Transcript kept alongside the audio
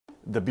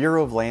The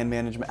Bureau of Land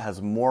Management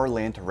has more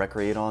land to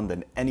recreate on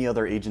than any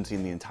other agency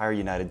in the entire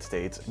United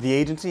States. The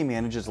agency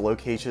manages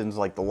locations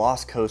like the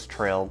Lost Coast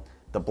Trail,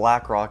 the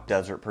Black Rock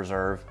Desert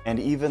Preserve, and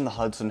even the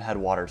Hudson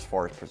Headwaters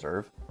Forest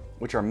Preserve,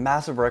 which are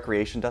massive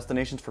recreation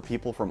destinations for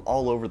people from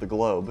all over the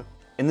globe.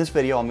 In this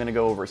video, I'm going to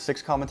go over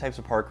 6 common types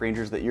of park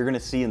rangers that you're going to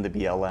see in the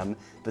BLM,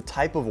 the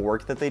type of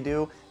work that they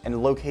do,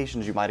 and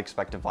locations you might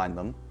expect to find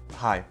them.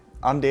 Hi,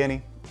 I'm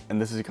Danny,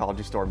 and this is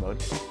Ecology Store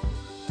Mode.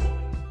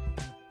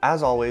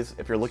 As always,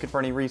 if you're looking for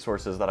any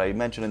resources that I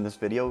mentioned in this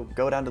video,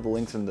 go down to the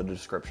links in the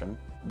description.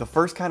 The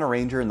first kind of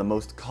ranger and the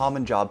most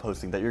common job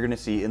posting that you're going to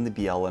see in the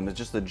BLM is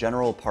just the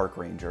general park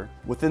ranger.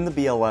 Within the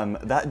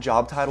BLM, that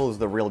job title is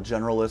the real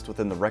generalist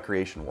within the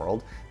recreation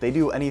world. They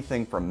do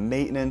anything from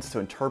maintenance to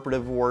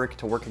interpretive work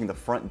to working the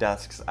front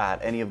desks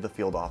at any of the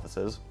field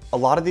offices. A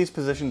lot of these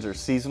positions are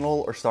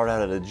seasonal or start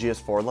out at a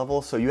GS4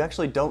 level, so you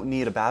actually don't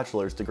need a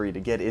bachelor's degree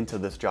to get into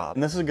this job.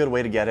 And this is a good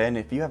way to get in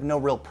if you have no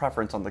real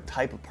preference on the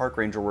type of park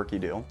ranger work you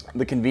do.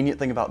 The convenient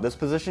thing about this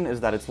position is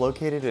that it's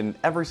located in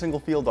every single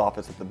field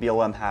office that the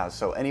BLM has,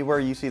 so anywhere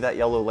you see that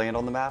yellow land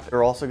on the map,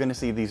 you're also going to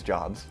see these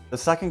jobs. The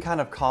second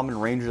kind of common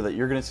ranger that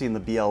you're going to see in the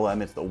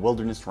BLM is the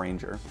wilderness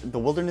ranger. The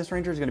wilderness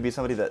ranger is going to be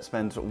somebody that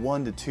spends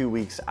 1 to 2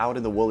 weeks out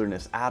in the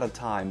wilderness at a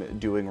time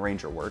doing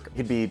ranger work. It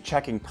could be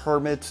checking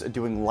permits,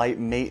 doing light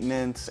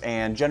maintenance,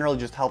 and generally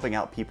just helping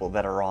out people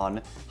that are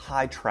on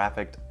high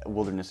trafficked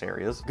wilderness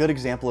areas. A good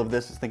example of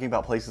this is thinking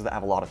about places that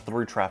have a lot of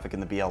through traffic in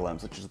the BLM,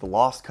 such as the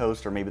Lost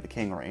Coast or maybe the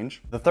King Range.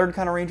 The third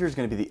kind of ranger is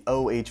going to be the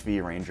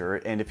OHV ranger,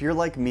 and if you're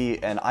like me,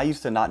 and I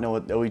used to not know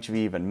what OHV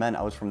even meant,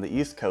 I was from the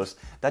East Coast,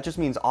 that just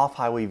means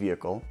off-highway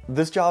vehicle.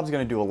 This job is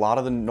going to do a lot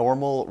of the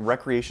normal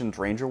recreations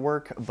ranger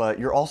work, but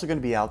you're also going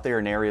to be out there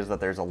in areas that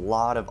there's a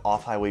lot of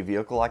off-highway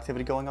vehicle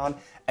activity going on,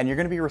 and you're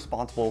going to be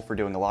responsible for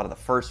doing a lot of the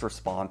first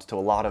response to a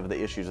lot of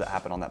the issues that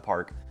happen on that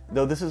park.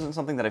 Though this isn't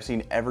something that I've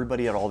seen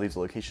everybody at all these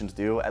locations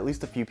do, at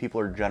least a few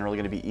people are generally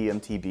going to be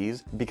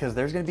EMTBs because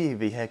there's going to be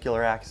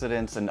vehicular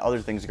accidents and other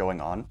things going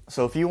on.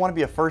 So if you want to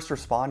be a first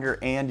responder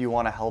and you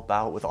want to help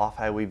out with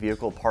off-highway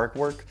vehicle park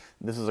work,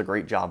 this is a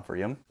great job for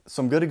you.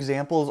 Some good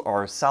examples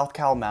are South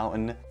Cal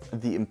Mountain,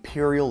 the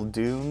Imperial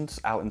Dunes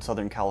out in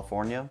Southern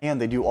California, and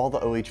they do all the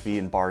OHV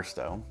in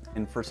Barstow.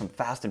 And for some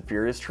Fast and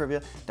Furious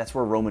trivia, that's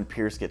where Roman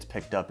Pierce gets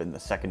picked up in the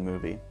second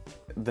movie.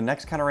 The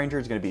next kind of ranger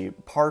is going to be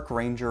Park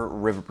Ranger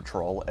River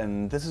Patrol,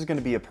 and this is going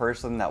to be a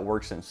person that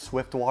works in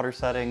swift water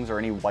settings or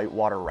any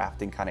whitewater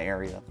rafting kind of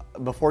area.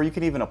 Before you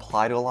can even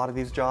apply to a lot of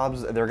these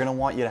jobs, they're going to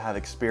want you to have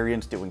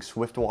experience doing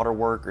swift water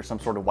work or some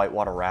sort of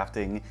whitewater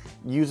rafting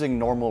using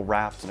normal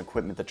rafts and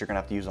equipment that you're going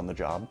to have to use on the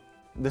job.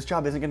 This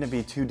job isn't going to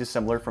be too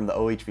dissimilar from the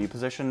OHV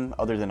position,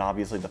 other than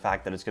obviously the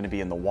fact that it's going to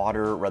be in the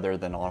water rather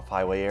than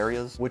off-highway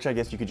areas, which I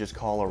guess you could just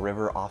call a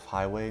river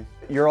off-highway.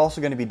 You're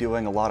also going to be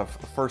doing a lot of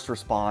first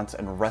response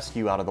and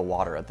rescue out of the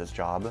water at this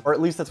job, or at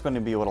least that's going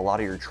to be what a lot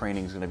of your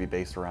training is going to be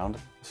based around.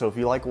 So if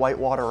you like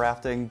whitewater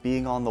rafting,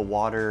 being on the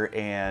water,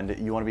 and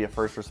you want to be a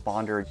first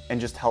responder and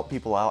just help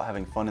people out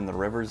having fun in the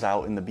rivers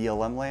out in the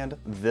BLM land,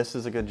 this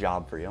is a good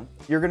job for you.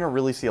 You're going to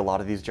really see a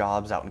lot of these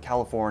jobs out in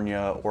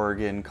California,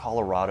 Oregon,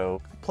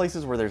 Colorado,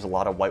 places where there's a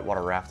lot of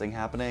whitewater rafting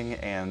happening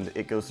and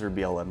it goes through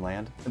BLM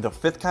land. The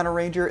fifth kind of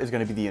ranger is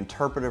going to be the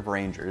Interpretive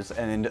Rangers,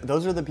 and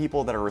those are the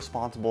people that are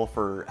responsible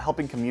for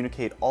helping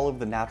communicate all of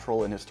the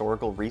natural and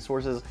historical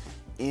resources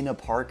in a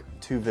park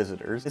to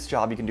visitors. This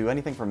job, you can do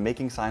anything from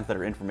making signs that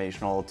are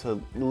informational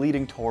to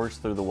leading tours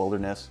through the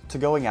wilderness to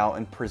going out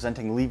and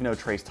presenting leave no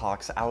trace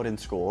talks out in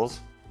schools.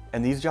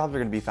 And these jobs are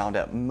going to be found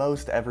at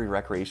most every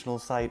recreational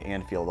site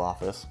and field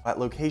office. At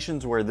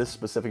locations where this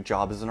specific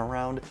job isn't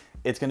around,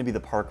 it's going to be the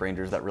park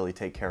rangers that really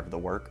take care of the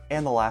work.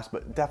 And the last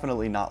but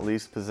definitely not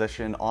least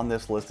position on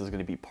this list is going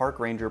to be park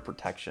ranger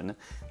protection.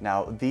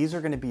 Now, these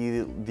are going to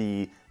be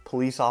the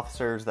police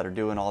officers that are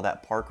doing all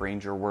that park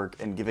ranger work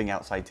and giving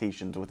out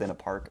citations within a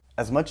park.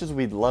 As much as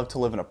we'd love to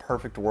live in a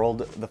perfect world,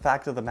 the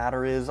fact of the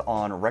matter is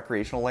on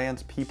recreational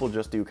lands, people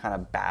just do kind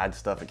of bad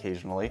stuff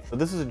occasionally. So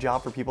this is a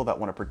job for people that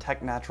want to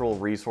protect natural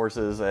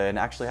resources and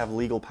actually have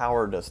legal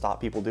power to stop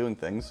people doing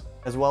things.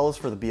 As well as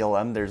for the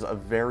BLM, there's a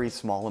very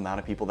small amount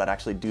of people that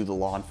actually do the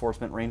law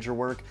enforcement ranger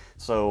work.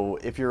 So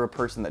if you're a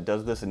person that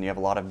does this and you have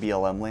a lot of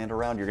BLM land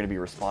around, you're going to be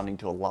responding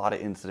to a lot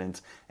of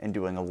incidents and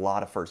doing a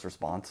lot of first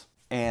response.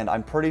 And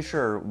I'm pretty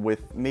sure,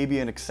 with maybe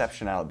an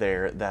exception out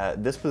there,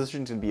 that this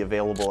position is going to be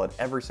available at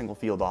every single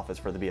field office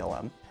for the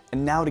BLM.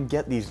 And now to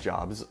get these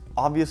jobs,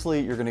 obviously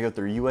you're going to go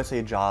through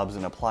USA Jobs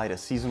and apply to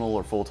seasonal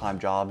or full-time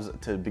jobs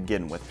to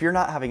begin with. If you're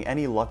not having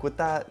any luck with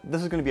that,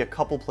 this is going to be a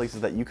couple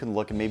places that you can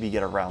look and maybe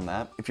get around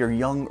that. If you're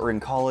young or in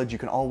college, you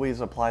can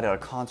always apply to a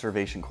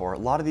conservation corps. A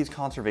lot of these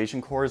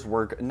conservation corps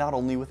work not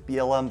only with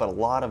BLM, but a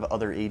lot of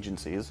other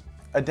agencies.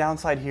 A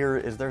downside here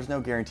is there's no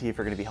guarantee if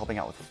you're going to be helping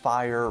out with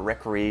fire,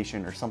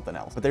 recreation, or something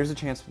else. But there's a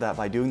chance that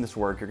by doing this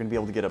work, you're going to be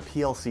able to get a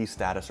PLC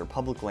status or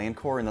public land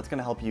corps, and that's going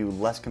to help you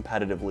less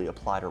competitively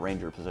apply to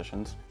ranger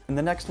positions. And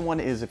the next one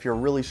is if you're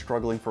really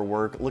struggling for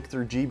work, look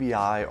through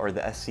GBI or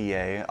the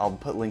SCA. I'll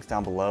put links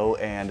down below,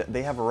 and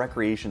they have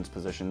recreations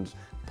positions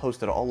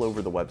posted all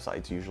over the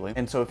websites usually.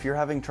 And so if you're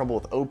having trouble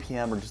with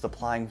OPM or just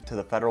applying to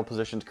the federal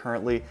positions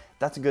currently,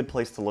 that's a good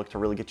place to look to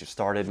really get you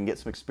started and get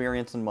some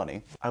experience and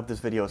money. I hope this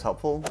video is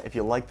helpful. If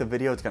you like the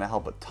video, it's gonna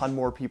help a ton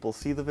more people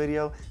see the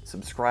video.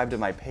 Subscribe to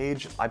my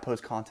page. I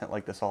post content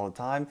like this all the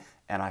time,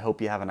 and I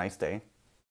hope you have a nice day.